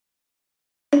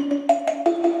Hello,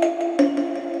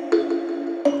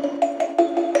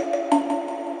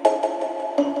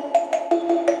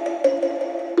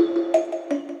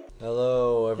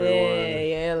 everyone.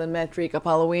 Hey, Elementary of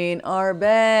Halloween are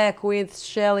back with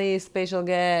Shelly, special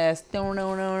guest.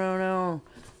 No.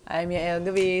 I'm Yael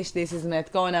Gavish, this is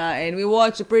Matt Kona, and we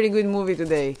watched a pretty good movie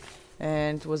today.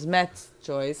 And it was Matt's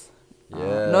choice.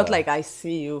 Yeah. Not like I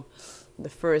See You, the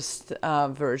first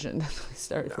version that we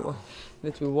started to watch,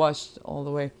 that we watched all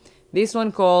the way. This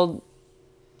one called...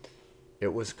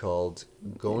 It was called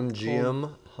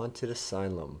Gonjiam Haunted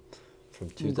Asylum from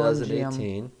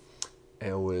 2018.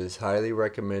 It was highly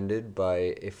recommended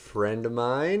by a friend of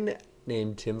mine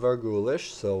named Tim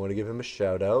Vargulish, so I want to give him a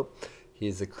shout out.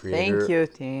 He's the creator. Thank you,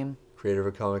 Tim. Creator of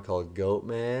a comic called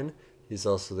Goatman. He's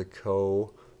also the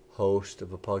co-host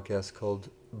of a podcast called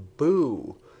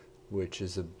Boo, which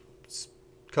is a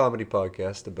comedy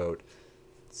podcast about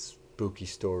spooky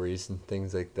stories and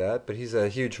things like that. But he's a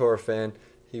huge horror fan.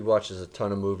 He watches a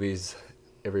ton of movies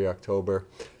every October,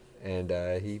 and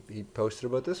he posted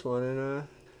about this one and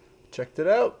checked it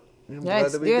out. I'm glad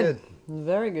It's that we good. did.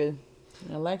 Very good.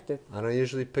 I liked it. I don't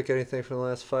usually pick anything from the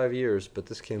last 5 years, but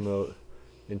this came out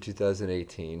in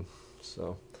 2018.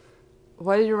 So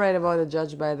What did you write about the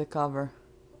Judge by the Cover?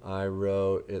 I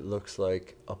wrote, it looks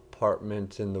like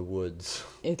apartment in the woods.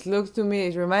 It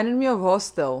reminded me of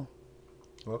Hostel.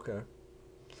 Okay.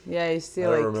 Yeah, you I see,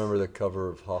 don't like... remember the cover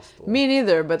of Hostel. Me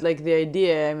neither, but like the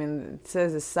idea, I mean, it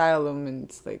says asylum and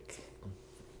it's like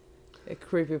a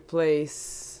creepy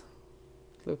place.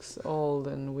 It looks old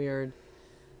and weird.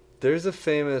 There's a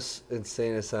famous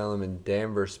insane asylum in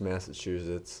Danvers,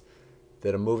 Massachusetts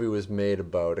that a movie was made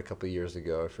about a couple of years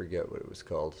ago. I forget what it was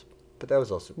called. But that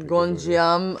was also a pretty good movie.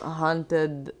 Gonjiam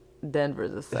Haunted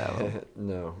Denver's Asylum.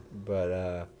 No,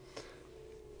 but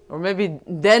Or maybe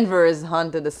Denver's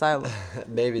Haunted Asylum.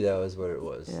 maybe that was what it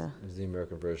was. Yeah. It was the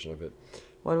American version of it.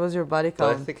 What was your body But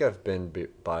I count? think I've been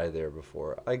by there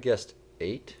before. I guessed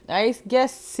 8. I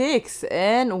guessed 6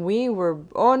 and we were...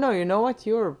 Oh no, you know what?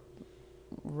 You're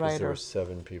Because there right. were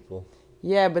 7 people.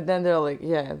 Yeah, but then they're like,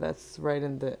 yeah, that's right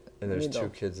in the And there's middle. 2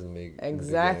 kids in the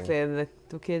Exactly, In the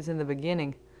 2 kids in the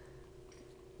beginning.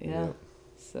 Yeah. Yep.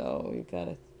 So you got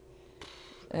it.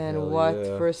 And Hell what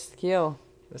yeah. first kill?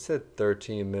 I said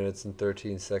 13 minutes and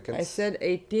 13 seconds. I said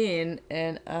 18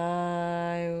 and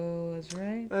I was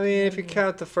right. I mean, if you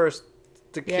count the kids.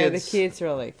 Yeah, the kids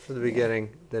are like... From the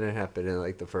beginning, then it happened in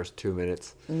like the first 2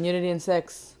 minutes. Nudity and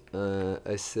sex.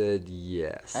 I said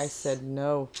yes. I said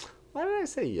no. Why did I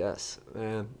say yes?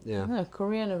 Yeah. No,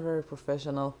 Korean are very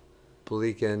professional.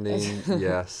 Bleak ending,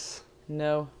 yes.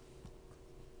 No.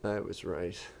 I was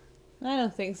right. I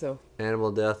don't think so.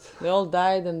 Animal death. They all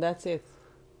died and that's it.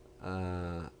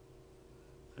 No,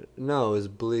 it was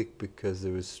bleak because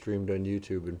it was streamed on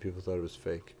YouTube and people thought it was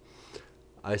fake.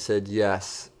 I said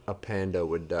yes, a panda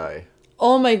would die.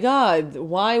 Oh my god,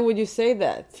 why would you say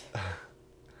that?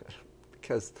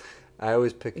 Because I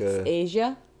always pick It's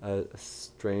Asia? a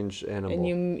strange animal. And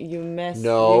you mixed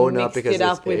not because it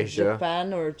up it's with Asia.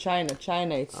 Japan or China.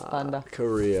 China, it's panda.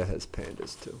 Korea has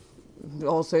pandas too.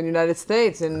 Also in the United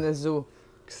States, in the zoo.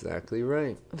 Exactly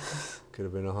right. Could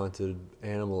have been a haunted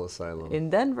animal asylum.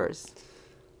 In Denver's.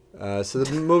 So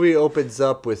the movie opens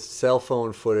up with cell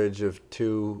phone footage of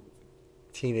 2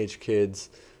 teenage kids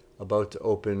about to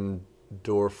open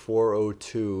door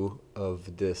 402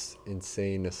 of this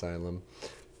insane asylum,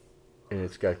 and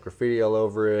it's got graffiti all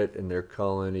over it, and they're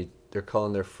calling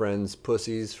their friends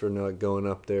pussies for not going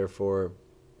up there to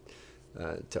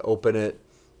open it,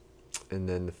 and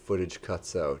then the footage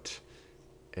cuts out,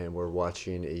 and we're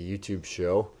watching a YouTube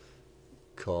show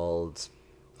called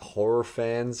Horror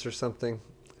Fans or something,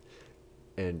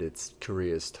 and it's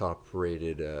Korea's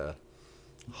top-rated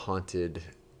haunted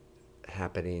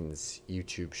happenings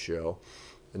YouTube show,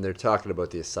 and they're talking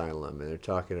about the asylum, and they're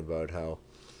talking about how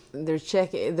They're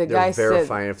checking. The they're guy said,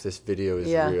 verifying if this video is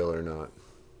Yeah. real or not.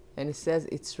 and he says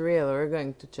it's real. We're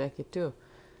going to check it too.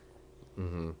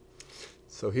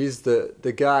 So he's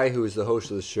the guy who is the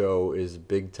host of the show is a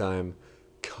big time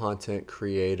content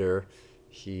creator.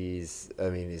 He's a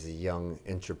young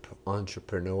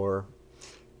entrepreneur,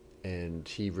 and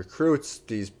he recruits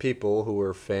these people who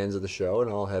are fans of the show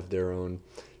and all have their own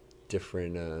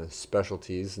different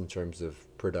specialties in terms of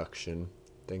production,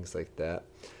 things like that.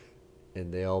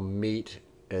 And they all meet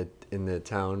in the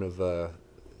town of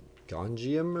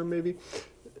Gonjiam, or maybe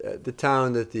the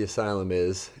town that the asylum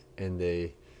is, and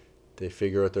they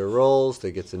figure out their roles.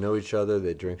 They get to know each other.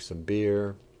 They drink some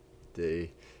beer.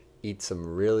 They eat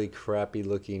some really crappy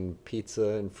looking pizza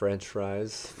and French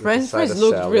fries. French fries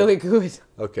looked really good.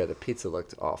 Okay, the pizza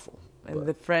looked awful. And But-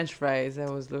 the French fries. I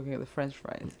was looking at the French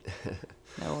fries.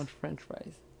 I want French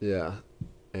fries. Yeah,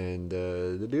 and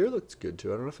the beer looked good too.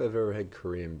 I don't know if I've ever had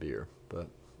Korean beer, but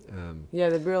Yeah,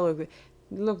 the beer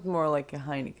looked more like a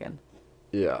Heineken.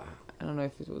 yeah, I don't know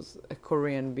if it was a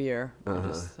Korean beer or Uh-huh.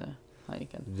 just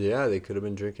Heineken. yeah, they could have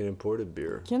been drinking imported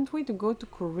beer. Can't wait to go to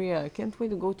Korea. Can't wait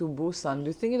to go to Busan. Do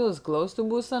you think it was close to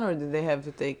Busan or did they have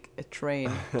to take a train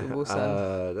to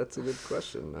Busan? That's a good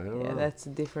question. I don't Yeah, know. that's a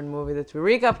different movie that we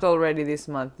recapped already this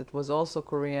month. That was also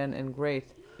Korean and great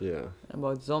Yeah,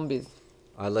 about zombies.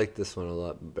 I like this one a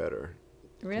lot better.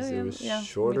 'Cause Really? it was Yeah, me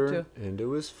shorter too. and it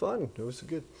was fun. It was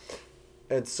good.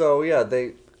 And so yeah,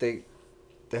 they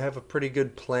have a pretty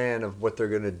good plan of what they're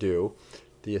gonna do.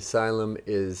 The asylum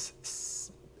is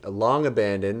long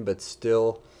abandoned but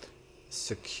still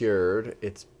secured.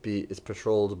 It's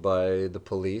patrolled by the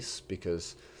police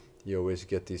because you always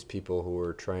get these people who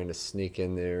are trying to sneak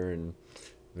in there and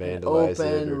vandalize Open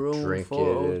it or room drink it.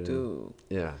 402.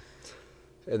 Yeah.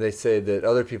 And they say that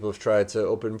other people have tried to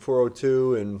open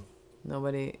 402 and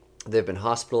Nobody. they've been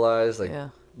hospitalized. Like Yeah.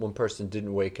 one person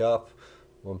didn't wake up,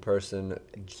 one person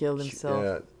Killed himself.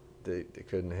 Yeah, they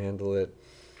couldn't handle it.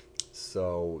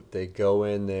 So they go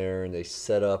in there and they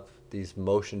set up these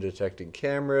motion detecting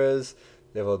cameras.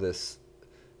 They have all this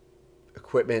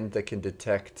equipment that can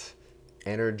detect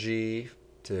energy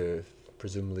to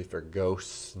presumably for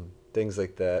ghosts and things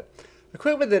like that.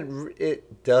 Equipment that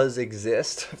it does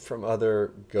exist from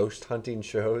other ghost hunting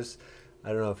shows. I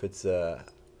don't know if it's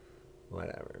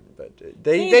whatever, but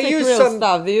they It's like use real some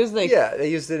stuff. They use like yeah, they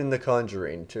used it in The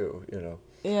Conjuring too, you know.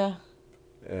 yeah.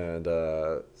 And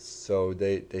so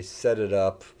they set it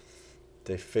up.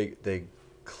 They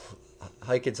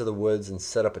hike into the woods and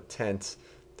set up a tent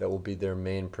that will be their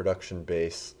main production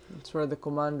base. It's where the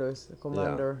commander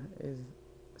is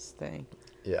staying.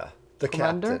 Yeah, the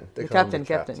Commander? captain. They The call him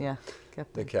captain, yeah. The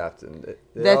Captain. captain.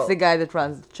 They That's all- the guy that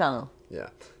runs the channel. Yeah,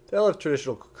 they all have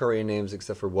traditional Korean names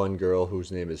except for one girl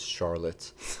whose name is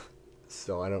Charlotte.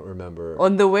 So I don't remember.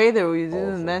 On the way there, we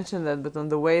didn't Awful. mention that, but on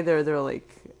the way there,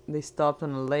 they stopped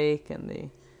on a lake and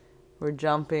they were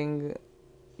jumping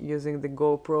using the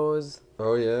GoPros.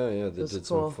 Oh yeah, they It was did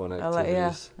cool. some fun I like, yeah,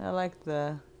 activities. I like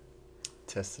the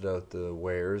Tested out the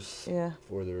wares. yeah.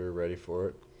 Before they were ready for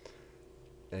it.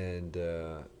 And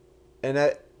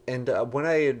when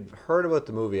I had heard about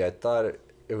the movie, I thought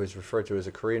it was referred to as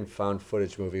a Korean found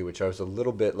footage movie, which I was a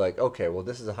little bit like, okay, well,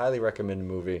 this is a highly recommended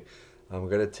movie. I'm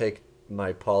gonna take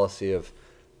my policy of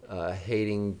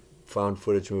hating found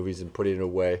footage movies and putting it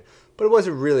away, but it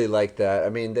wasn't really like that. I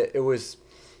mean, it was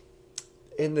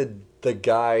in the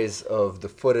guise of the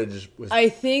footage was I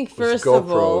think was first GoPros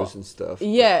of all, and stuff.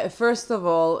 yeah, first of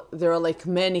all, there are like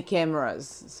many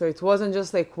cameras, so it wasn't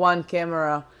just like one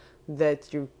camera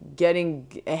that you're getting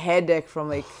a headache from.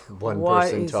 Like One what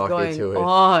person is talking going to it.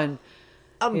 on?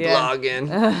 I'm Yeah. blogging.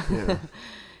 Yeah.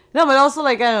 No, but also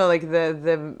like I don't know, like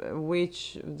the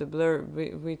witch, the Blair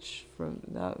witch from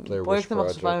Blair Witch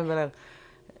Project.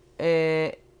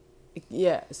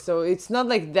 Yeah, so it's not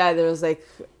like that. There's like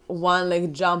one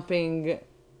like jumping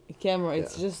camera.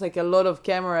 It's Yeah. just like a lot of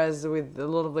cameras with a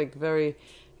lot of like very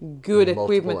good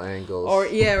Multiple equipment. angles.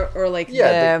 Or like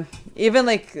Yeah, even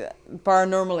like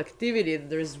paranormal activity.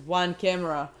 There's one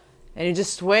camera, and you're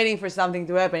just waiting for something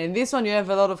to happen. In this one, you have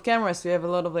a lot of cameras. So you have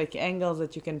a lot of like angles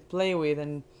that you can play with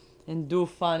and do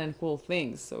fun and cool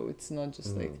things. So it's not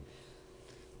just like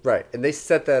Right, and they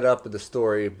set that up with the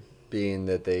story being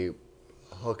that they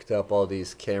hooked up all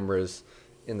these cameras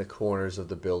in the corners of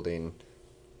the building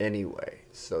anyway,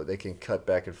 so they can cut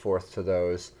back and forth to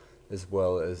those, as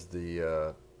well as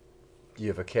the you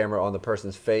have a camera on the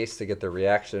person's face to get their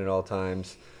reaction at all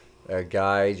times, a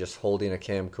guy just holding a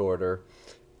camcorder,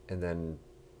 and then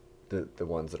the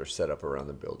ones that are set up around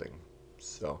the building.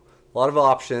 So a lot of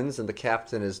options, and the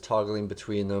captain is toggling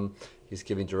between them. He's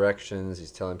giving directions.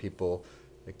 He's telling people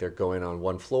like they're going on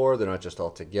one floor. They're not just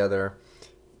all together.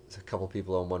 There's a couple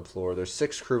people on one floor. There's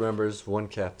 6 crew members, 1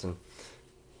 captain,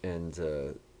 and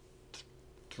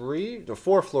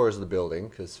 4 floors of the building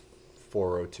because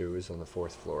 402 is on the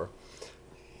 4th floor,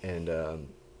 and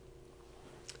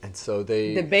so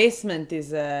they. the basement is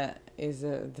the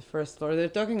first floor. They're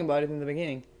talking about it in the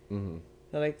beginning. Mhm.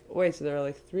 They're like, wait, so there are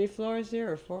like 3 floors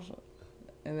here or 4 floors?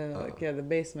 And then they're like, yeah, the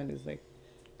basement is like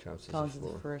Counts as a counts as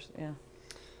floor. the first. Yeah.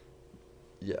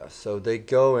 Yeah, so they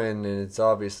go in and it's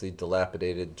obviously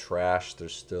dilapidated, trash.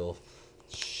 There's still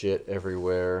shit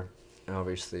everywhere.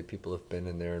 Obviously, people have been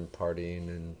in there and partying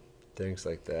and things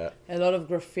like that. A lot of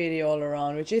graffiti all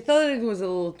around, which I thought it was a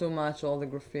little too much, all the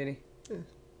graffiti.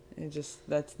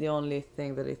 That's the only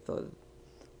thing that I thought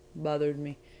bothered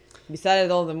me.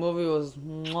 Besides all, the movie was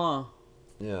mwah.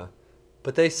 Yeah.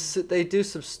 But they do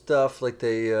some stuff like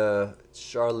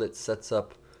Charlotte sets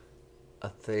up a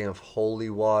thing of holy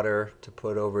water to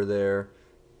put over there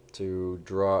to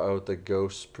draw out the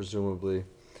ghosts, presumably,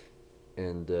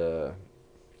 and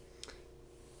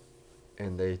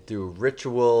they do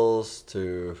rituals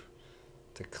to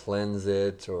cleanse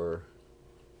it. Or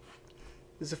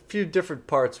there's a few different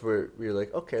parts where you're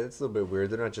like, okay, that's a little bit weird.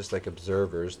 They're not just like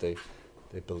observers. They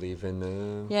believe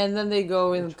in. Yeah, and then they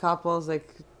go in couples,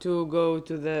 like two go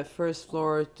to the first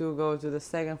floor, two go to the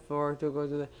second floor, two go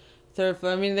to the third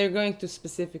floor. I mean, they're going to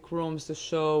specific rooms to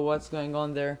show what's going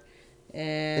on there.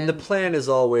 And the plan is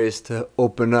always to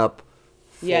open up.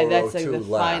 Yeah, that's like the 402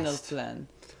 final last. plan.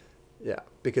 Yeah,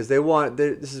 because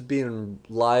this is being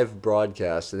live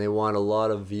broadcast, and they want a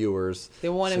lot of viewers. They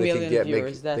want so a they million can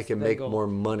viewers. That's they can their make goal. more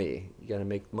money. You got to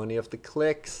make money off the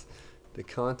clicks, the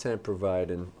content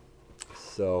provided.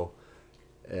 So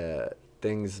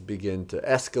things begin to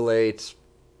escalate.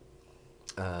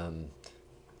 Then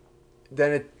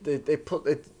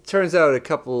it turns out a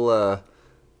couple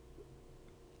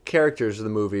characters of the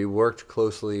movie worked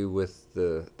closely with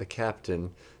the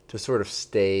captain to sort of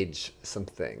stage some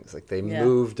things. Like they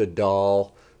moved a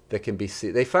doll that can be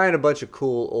seen. They find a bunch of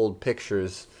cool old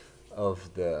pictures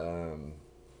of the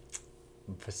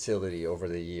facility over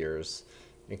the years,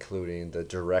 including the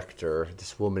director,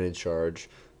 this woman in charge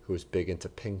who was big into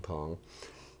ping pong.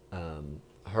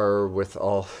 Her with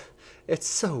all... It's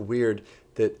so weird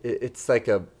that it's like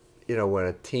when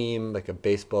a team, like a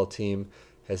baseball team,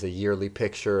 has a yearly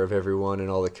picture of everyone and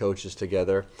all the coaches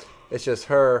together. It's just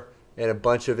her and a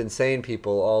bunch of insane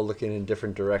people all looking in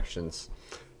different directions.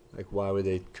 Like, why would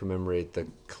they commemorate the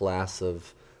class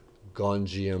of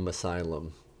Gonjiam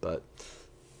Asylum? But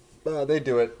they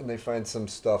do it, and they find some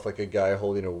stuff, like a guy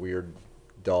holding a weird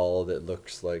doll that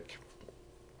looks like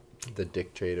the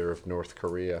dictator of North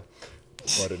Korea,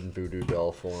 but in voodoo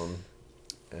doll form.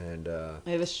 And I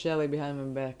have a Shelly behind my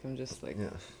back. I'm just like,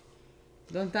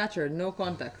 don't touch her, no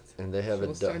contact. And they have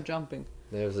She'll start jumping.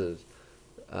 There's It's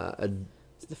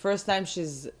the first time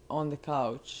she's on the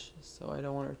couch, so I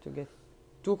don't want her to get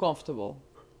too comfortable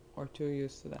or too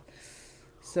used to that.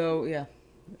 So yeah.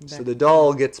 So the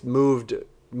doll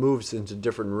moves into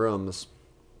different rooms,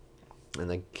 and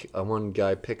then one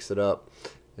guy picks it up,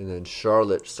 and then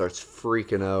Charlotte starts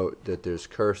freaking out that there's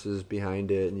curses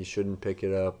behind it and you shouldn't pick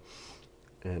it up,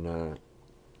 and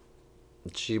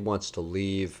she wants to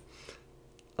leave.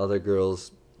 The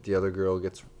other girl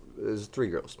gets... There's three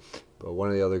girls, but one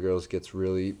of the other girls gets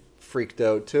really freaked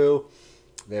out too.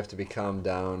 They have to be calmed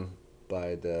down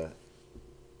by the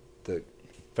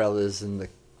fellas in the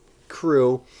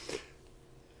crew,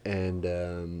 and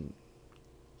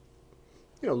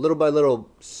little by little,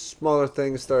 smaller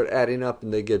things start adding up,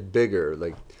 and they get bigger.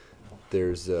 Like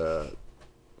there's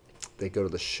they go to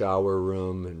the shower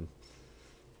room, and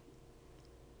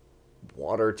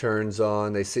water turns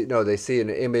on. They see an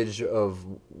image of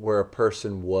where a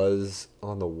person was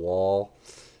on the wall,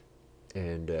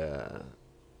 and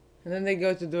then they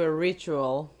go to do a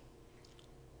ritual,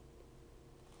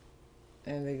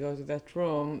 and they go to that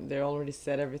room. They already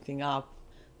set everything up,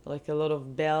 like a lot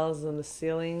of bells on the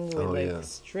ceiling with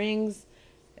strings,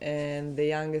 and the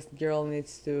youngest girl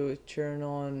needs to turn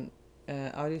on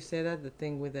how do you say that, the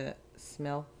thing with the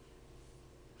smell?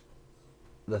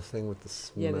 The thing with the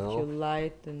smell? Yeah, that you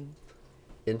light. And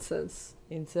incense,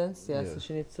 yeah. So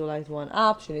she needs to light one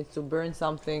up. She needs to burn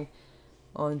something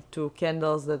on two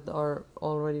candles that are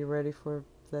already ready for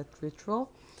that ritual,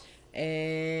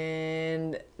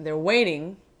 and they're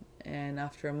waiting, and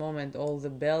after a moment all the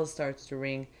bells starts to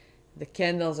ring, the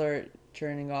candles are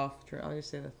turning off. How do you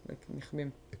say that? Like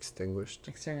extinguished,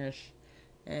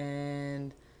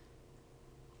 and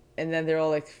then they're all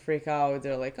like freak out.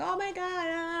 They're like, oh my god,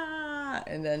 ah!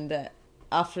 And then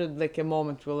after like a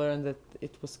moment we learn that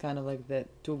it was kind of like the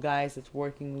two guys that's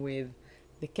working with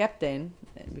the captain,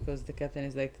 because the captain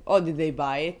is like, oh, did they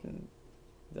buy it? And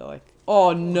they're like,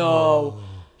 oh no.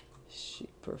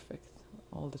 Perfect,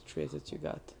 all the traits that you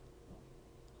got.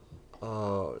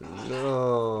 Oh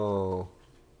no.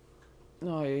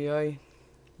 Oy.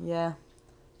 Yeah,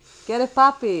 get a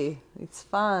puppy, it's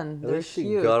fun. At least she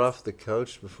cute. got off the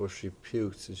couch before she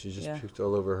puked, and she just puked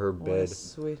all over her What bed. a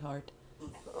sweetheart.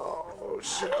 Oh,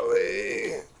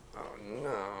 Shelly. Oh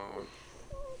no.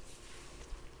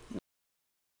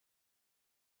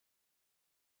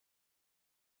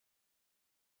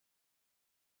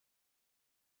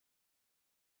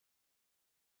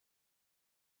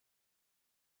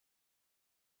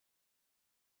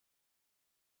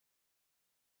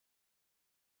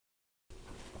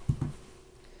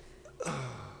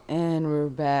 And we're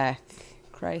back.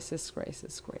 Crisis.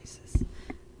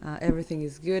 Everything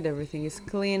is good, everything is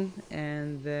clean,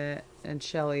 and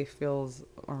Shelley feels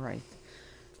all right.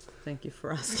 Thank you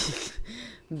for asking.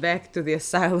 Back to the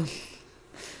asylum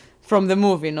from the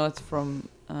movie, not from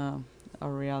our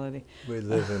reality. We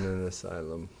live in an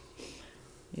asylum.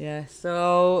 Yeah,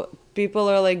 so people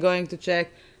are like going to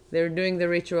check. They're doing the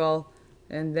ritual,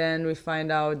 and then we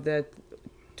find out that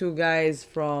two guys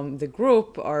from the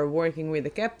group are working with the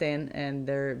captain, and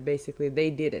they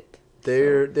did it.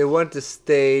 They want to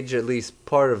stage at least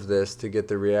part of this to get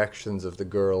the reactions of the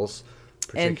girls,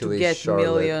 And to particularly get Charlotte.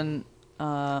 million.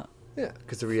 Yeah,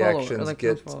 because the reactions like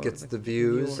gets followers, gets like the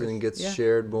views viewers. and gets Yeah.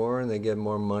 shared more, and they get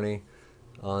more money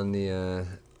on the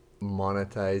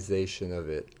monetization of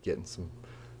it, getting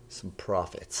some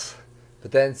profits.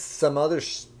 But then some other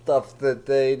stuff that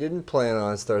they didn't plan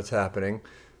on starts happening,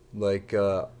 like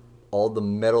all the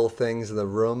metal things in the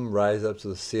room rise up to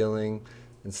the ceiling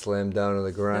and slam down to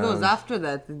the ground. It was after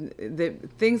that.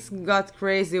 Things got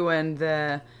crazy when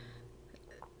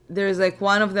there's like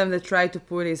one of them that tried to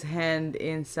put his hand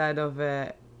inside of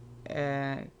a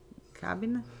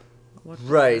cabinet. What was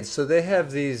Right, that? so they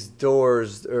have these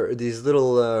doors or these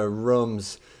little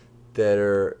rooms that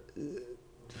are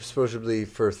supposedly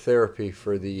for therapy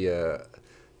for the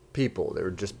people.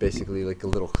 They're just basically like a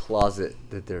little closet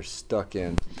that they're stuck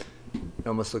in. It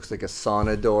almost looks like a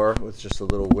sauna door with just a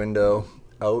little window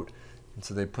out. And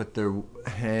so they put their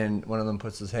hand, one of them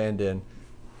puts his hand in,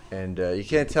 and you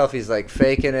can't tell if he's like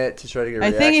faking it to try to get a I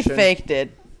reaction. think he faked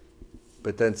it.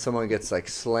 But then someone gets like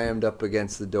slammed up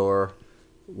against the door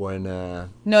when No,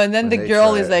 and then when the they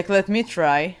girl try is it. like, "Let me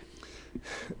try."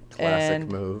 Classic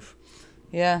And- move.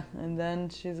 Yeah, and then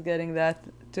she's getting that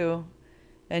too.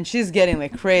 And she's getting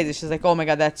like crazy. She's like, "Oh my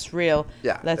god, that's real.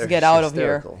 Yeah, Let's they're get out of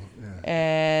here." hysterical. Yeah.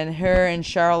 And her and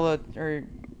Charlotte are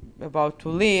about to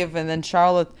leave, and then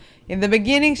Charlotte, in the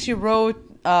beginning, she wrote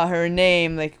her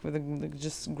name like with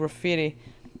just graffiti,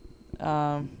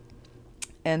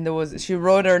 and she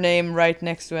wrote her name right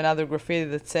next to another graffiti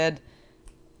that said,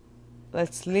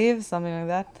 "Let's leave," something like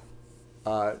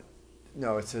that.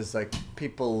 No, it says like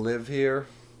people live here.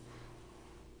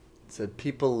 It said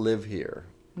people live here,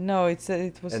 No, it was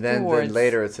and two then words.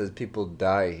 later it says people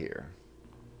die here.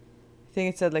 I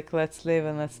think it said like "Let's live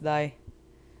and let's die."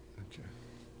 Okay.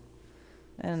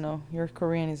 I don't know. Your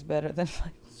Korean is better than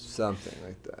mine. Something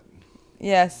like that.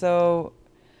 Yeah, so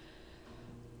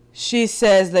she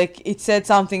says like it said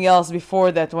something else before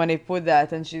that when they put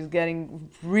that, and she's getting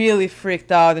really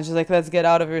freaked out, and she's like, "Let's get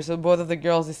out of here." So both of the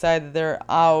girls decide that they're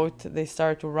out. They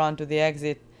start to run to the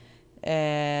exit,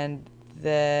 and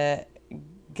the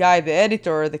guy, the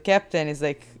editor, the captain, is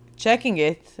like checking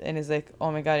it, and is like,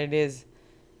 "Oh my god,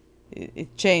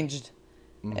 it changed."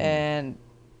 Mhm. And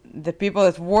the people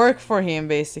that work for him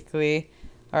basically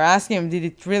are asking him, "Did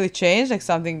it really change? Like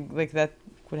something like that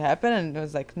could happen?" And it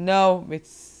was like, "No,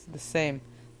 it's the same."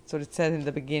 So it said in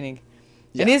the beginning.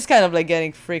 And Yeah. he's kind of like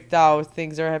getting freaked out.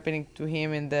 Things are happening to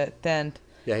him in the tent.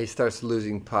 Yeah, he starts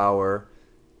losing power,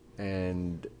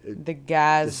 and The the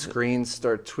gas. screens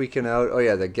start tweaking out. Oh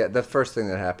yeah, the first thing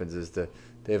that happens is they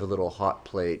have a little hot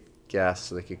plate gas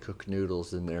so they can cook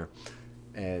noodles in there,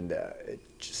 and it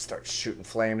just starts shooting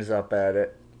flames up at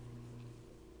it.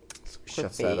 So he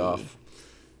shuts that Creepy. off.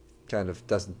 Kind of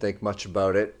doesn't think much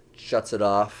about it. Shuts it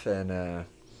off and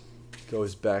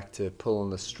goes back to pulling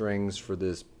the strings for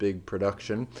this big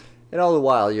production. And all the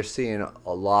while, you're seeing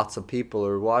lots of people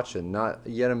are watching. Not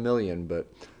yet a million, but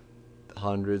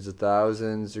hundreds of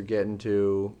thousands are getting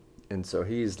to. And so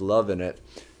he's loving it.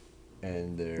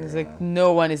 And they're He's like,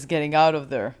 "No one is getting out of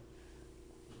there.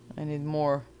 I need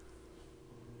more."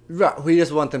 right. We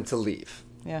just want them to leave.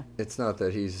 Yeah. It's not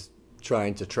that he's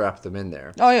trying to trap them in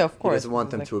there. Oh yeah, of He course. doesn't want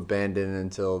It's them like- to abandon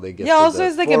until they get Yeah, to also the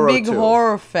he's like a big 402.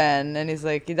 horror fan, and he's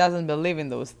like he doesn't believe in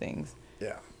those things.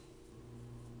 Yeah.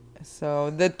 So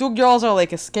the two girls are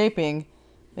like escaping.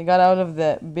 They got out of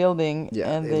the building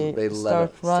Yeah, and they they let start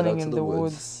out- set running out to in the the woods.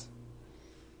 woods,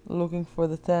 looking for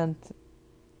the tent.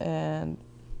 And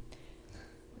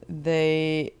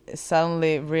they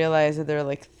suddenly realize that there are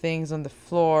like things on the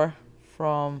floor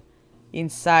from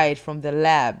inside from the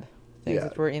lab. Things Yeah,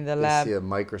 that were in the They lab. see a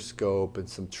microscope and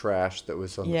some trash that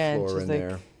was on Yeah, the and floor she's in like-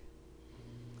 there.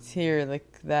 It's here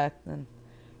like that, and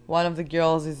one of the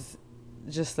girls is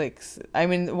just like I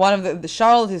mean one of the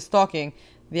Charlotte is talking,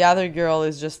 the other girl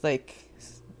is just like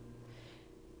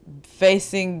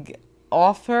facing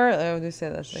off her. How do you say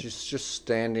that? Like, She's just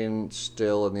standing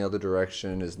still in the other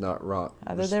direction, is not wrong.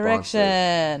 other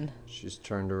direction. She's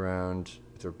turned around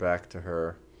with her back to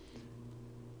her.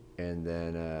 And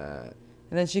then,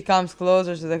 And then she comes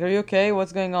closer. She's like, "Are you okay?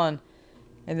 What's going on?"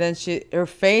 And then her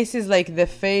face is like the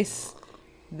face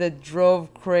that drove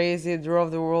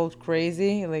the world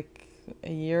crazy, like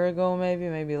a year ago,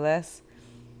 maybe less.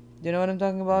 Do you know what I'm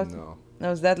talking about? No. It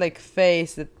was that like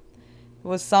face that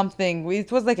was something.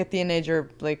 It was like a teenager,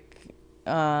 like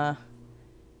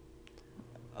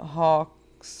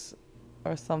Hawks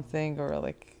or something, or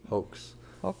like Hoax.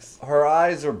 Hawks. Her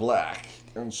eyes are black.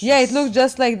 And Yeah, it she's- looked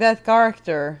just like that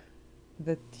character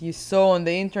that you saw on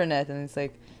the internet, and it's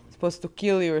like supposed to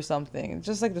kill you or something. It's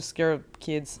just like to scare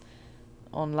kids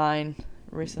online.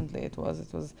 Recently, it was,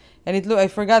 and it looked. I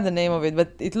forgot the name of it,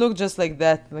 but it looked just like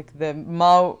that. Like the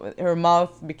mouth, her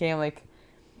mouth became like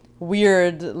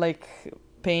weird, like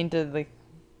painted,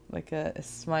 like a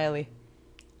smiley.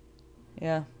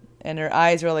 Yeah, and her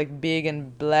eyes were like big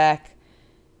and black,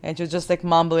 and she was just like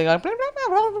mumbling on.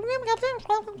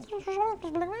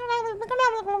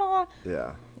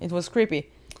 Yeah. It was creepy.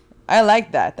 I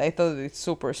liked that. I thought it's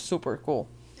super, super cool.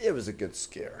 It was a good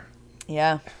scare.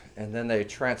 Yeah. And then they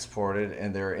transported,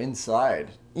 and they're inside.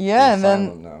 Yeah, the and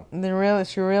asylum then now.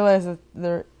 she realized that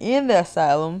they're in the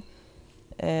asylum,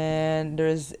 and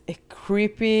there's a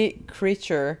creepy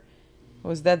creature.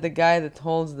 Was that the guy that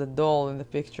holds the doll in the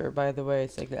picture? By the way,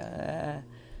 it's like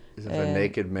Is it a And-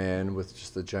 naked man with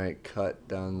just a giant cut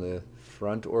down the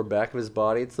front or back of his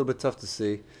body? It's a little bit tough to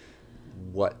see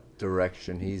what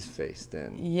direction he's faced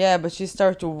in. yeah, but she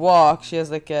started to walk. She has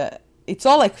like a. It's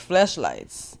all like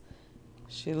flashlights.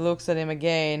 She looks at him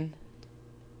again,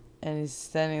 and he's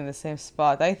standing in the same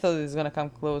spot. I thought he was gonna come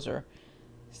closer.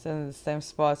 He's standing in the same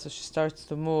spot, so she starts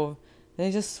to move. Then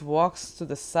he just walks to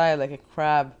the side like a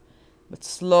crab, but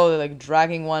slowly, like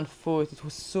dragging one foot. It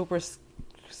was super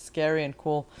scary and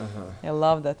cool. Uh-huh. I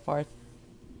love that part.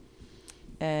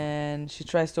 And she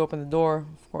tries to open the door.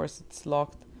 Of course, it's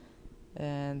locked.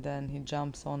 And then he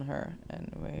jumps on her,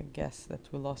 and we guess that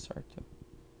we lost her too.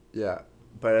 Yeah,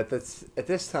 but at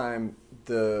this time,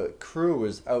 the crew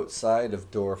is outside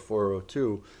of door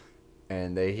 402,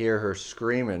 and they hear her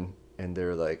screaming, and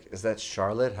they're like, "Is that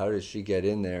Charlotte? How did she get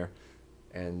in there?"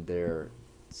 And they're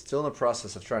still in the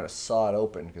process of trying to saw it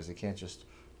open because they can't just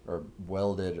or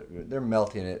weld it. They're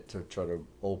melting it to try to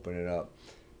open it up,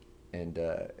 and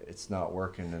it's not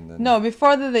working. And then No,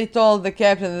 before that they told the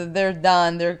captain that they're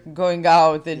done, they're going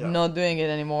out, they're Yeah. not doing it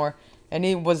anymore. And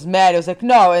he was mad. He was like,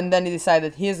 no. And then he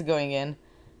decided he's going in.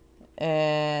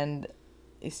 And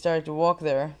he started to walk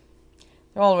there.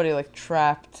 They're already like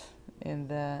trapped in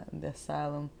the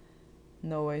asylum.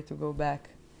 No way to go back.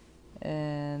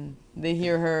 And they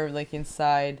hear her like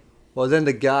inside. Well, then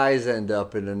the guys end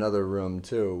up in another room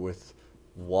too with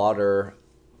water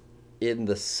in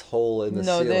the hole in the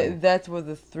No, ceiling. that was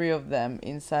the three of them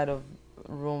inside of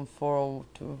room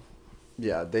 402.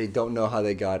 Yeah, they don't know how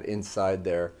they got inside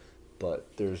there,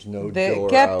 but there's no The door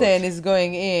captain out. is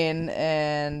going in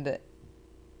and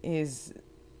is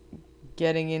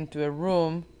getting into a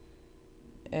room,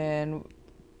 and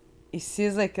he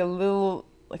sees like a little,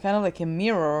 like kind of like a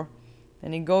mirror,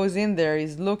 and he goes in there.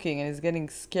 He's looking and he's getting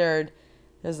scared.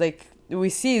 There's like we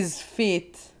see his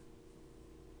feet,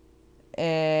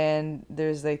 and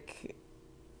there's like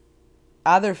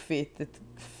other feet that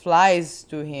flies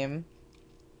to him,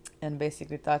 and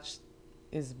basically touch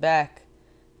his back.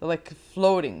 They're like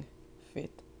floating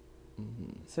feet.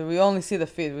 So we only see the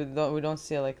feet. We don't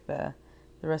see like the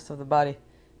rest of the body.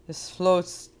 Just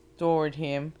floats toward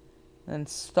him, and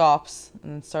stops,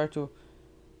 and then start to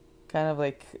kind of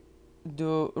like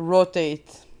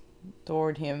rotate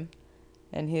toward him,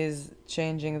 and he's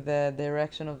changing the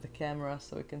direction of the camera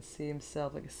so he can see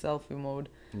himself like a selfie mode.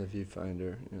 In the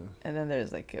viewfinder, yeah. And then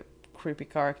there's like a creepy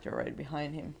character right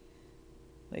behind him,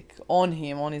 like on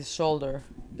his shoulder.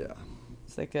 Yeah.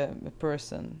 It's like a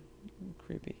person,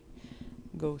 creepy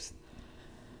ghost.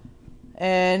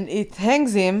 And it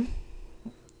hangs him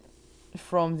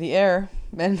from the air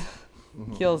and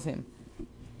kills him.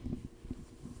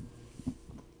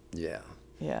 Yeah.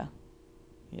 Yeah.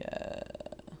 Yeah.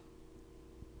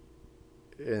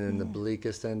 And then the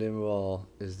bleakest ending of all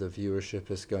is the viewership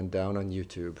has gone down on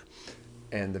YouTube.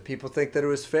 And the people think that it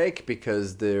was fake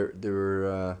because there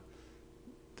were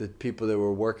the people that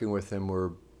were working with him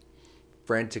were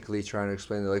frantically trying to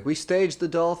explain. They're like, we staged the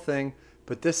doll thing,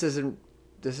 but this isn't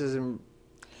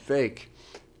fake.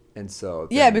 And so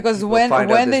Yeah, then because people when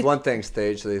find out they this one thing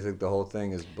staged, so they think the whole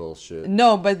thing is bullshit.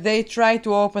 No, but they tried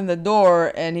to open the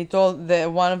door, and he told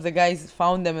one of the guys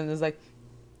found them and was like,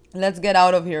 "Let's get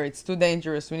out of here. It's too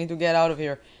dangerous. We need to get out of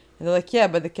here." And they're like, "Yeah,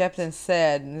 but the captain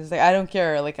said." And he's like, "I don't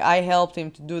care. Like I helped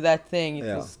him to do that thing. It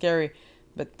Yeah. was scary,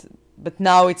 but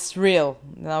now it's real.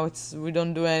 Now we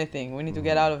don't do anything. We need to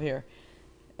get out of here."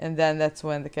 And then that's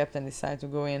when the captain decided to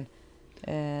go in,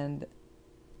 and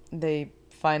they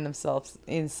find themselves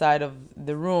inside of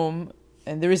the room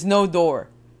and there is no door.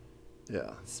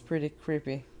 Yeah. It's pretty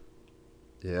creepy.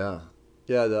 Yeah.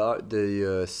 Yeah,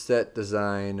 the set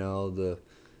design, all the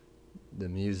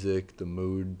music, the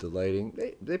mood, the lighting,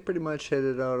 they pretty much hit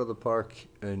it out of the park,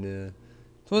 and It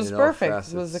was in all perfect.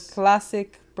 It was a facets. classic,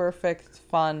 perfect,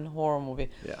 fun horror movie.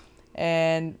 Yeah.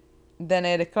 And then I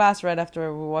had a class right after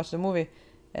we watched the movie,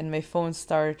 and my phone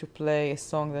started to play a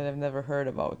song that I've never heard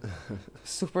about.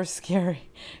 Super scary.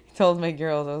 I told my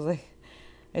girls, I was like,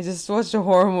 I just watched a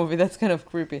horror movie. That's kind of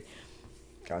creepy.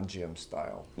 Ganjiam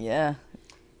style. Yeah.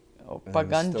 And then the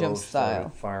Paganjam stove style.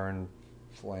 started firing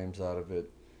flames out of it,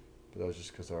 but that was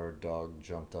just because our dog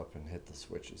jumped up and hit the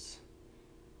switches.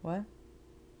 What?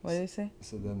 What did you say?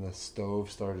 So then the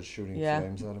stove started shooting Yeah.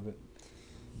 flames out of it.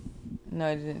 No,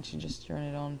 I didn't. She just turned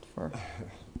it on for...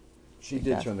 She The did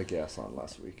gas. turn the gas on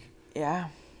last week. Yeah.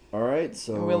 All right,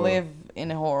 so We live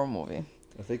in a horror movie.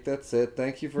 I think that's it.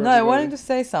 Thank you for. No, I everybody. wanted to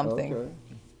say something. Okay.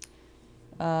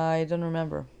 I don't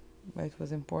remember, but it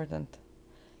was important.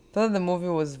 Thought the movie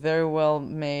was very well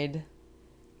made.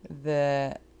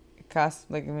 The cast,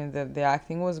 the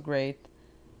acting was great.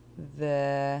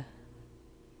 I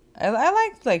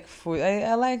liked like food.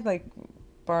 I liked like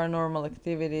Paranormal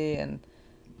Activity and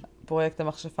Project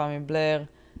המכשפה מבלר,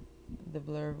 the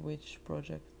Blair Witch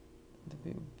Project,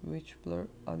 the Witch Blur.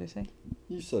 How do you say?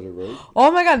 You said it right. Oh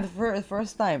my god, the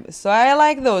first time. So I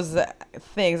like those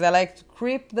things. I liked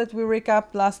Creep that we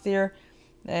recapped last year.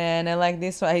 And I like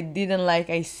this one. I didn't like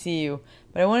I See You.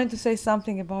 But I wanted to say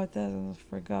something about that and I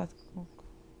forgot.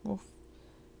 Oof.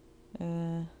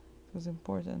 It was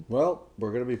important. Well,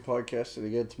 we're gonna be podcasting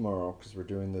again tomorrow because we're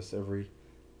doing this every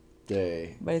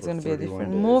day. But it's for going to be a 31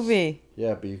 different days. movie.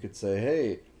 Yeah, but you could say,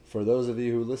 hey, for those of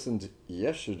you who listened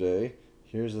yesterday,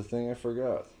 here's the thing I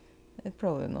forgot. I'm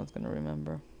probably not going to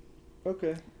remember.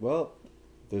 Okay, well,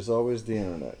 there's always the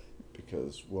internet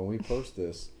because when we post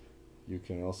this, you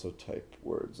can also type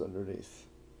words underneath.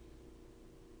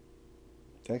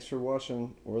 Thanks for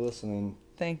watching or listening.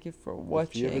 Thank you for If you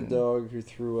watching. have a dog who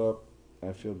threw up,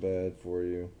 I feel bad for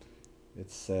you.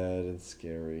 It's sad and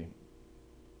scary,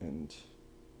 and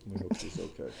we hope he's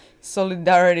okay.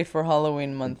 Solidarity for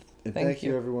Halloween month. And Thank thank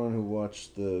you you. everyone who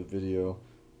watched the video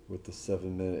with the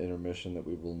 7-minute intermission that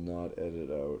we will not edit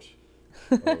out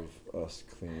of us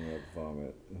cleaning up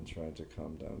vomit and trying to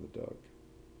calm down the dog.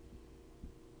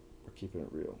 We're keeping it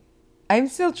real. I'm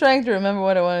still trying to remember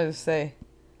what I wanted to say.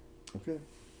 Okay.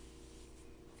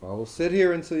 I will sit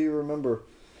here until you remember.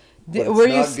 But it's Were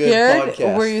you not good scared?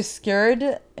 podcast. Were you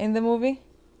scared in the movie?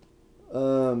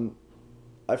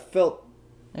 I felt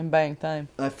I'm buying time.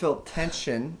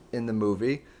 tension in the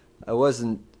movie. I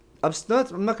wasn't. I'm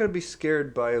not gonna be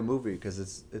scared by a movie because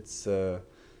it's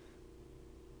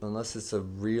unless it's a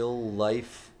real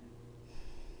life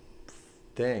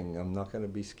thing. I'm not gonna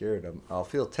be scared. I'll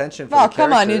feel tension for Oh, the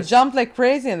come on. You characters. jumped like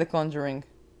crazy in The Conjuring.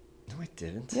 No, I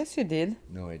didn't. Yes, you did.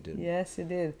 No, I didn't. Yes, you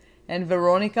did. And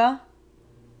Veronica?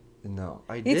 No,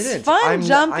 I It's didn't. fun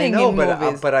jumping I know, in but,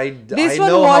 movies. but I This I one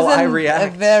know how I wasn't a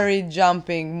react. very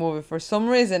jumping movie for some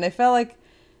reason. I felt like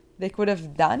they could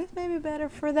have done it maybe better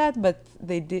for that, but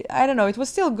they did. I don't know. It was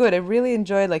still good. I really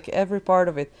enjoyed like every part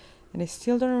of it, and I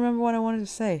still don't remember what I wanted to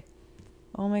say.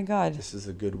 Oh my god! This is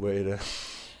a good way to.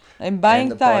 I'm buying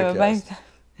the time. I'm buying podcast. time.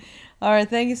 All right.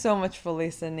 Thank you so much for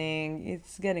listening.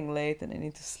 It's getting late, and I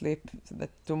need to sleep so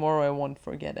that tomorrow I won't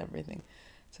forget everything.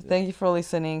 So thank you for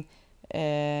listening.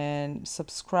 And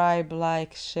subscribe,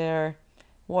 like, share,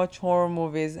 watch horror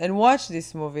movies, and watch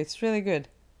this movie. It's really good.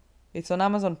 It's on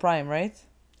Amazon Prime, right?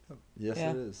 Yes, Yeah.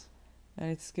 it is. And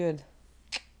it's good.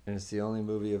 And it's the only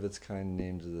movie of its kind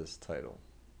named this title.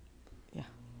 Yeah.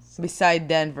 So, Beside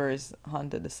Denver's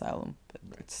Haunted Asylum, but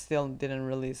Right. it still didn't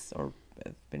release or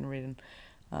been written.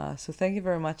 So thank you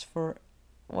very much for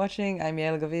watching. I'm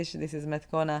Yael Gavish. This is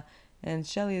Matt Kona, and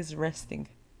Shelly is resting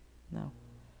now.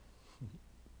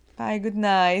 Bye. Good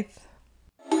night.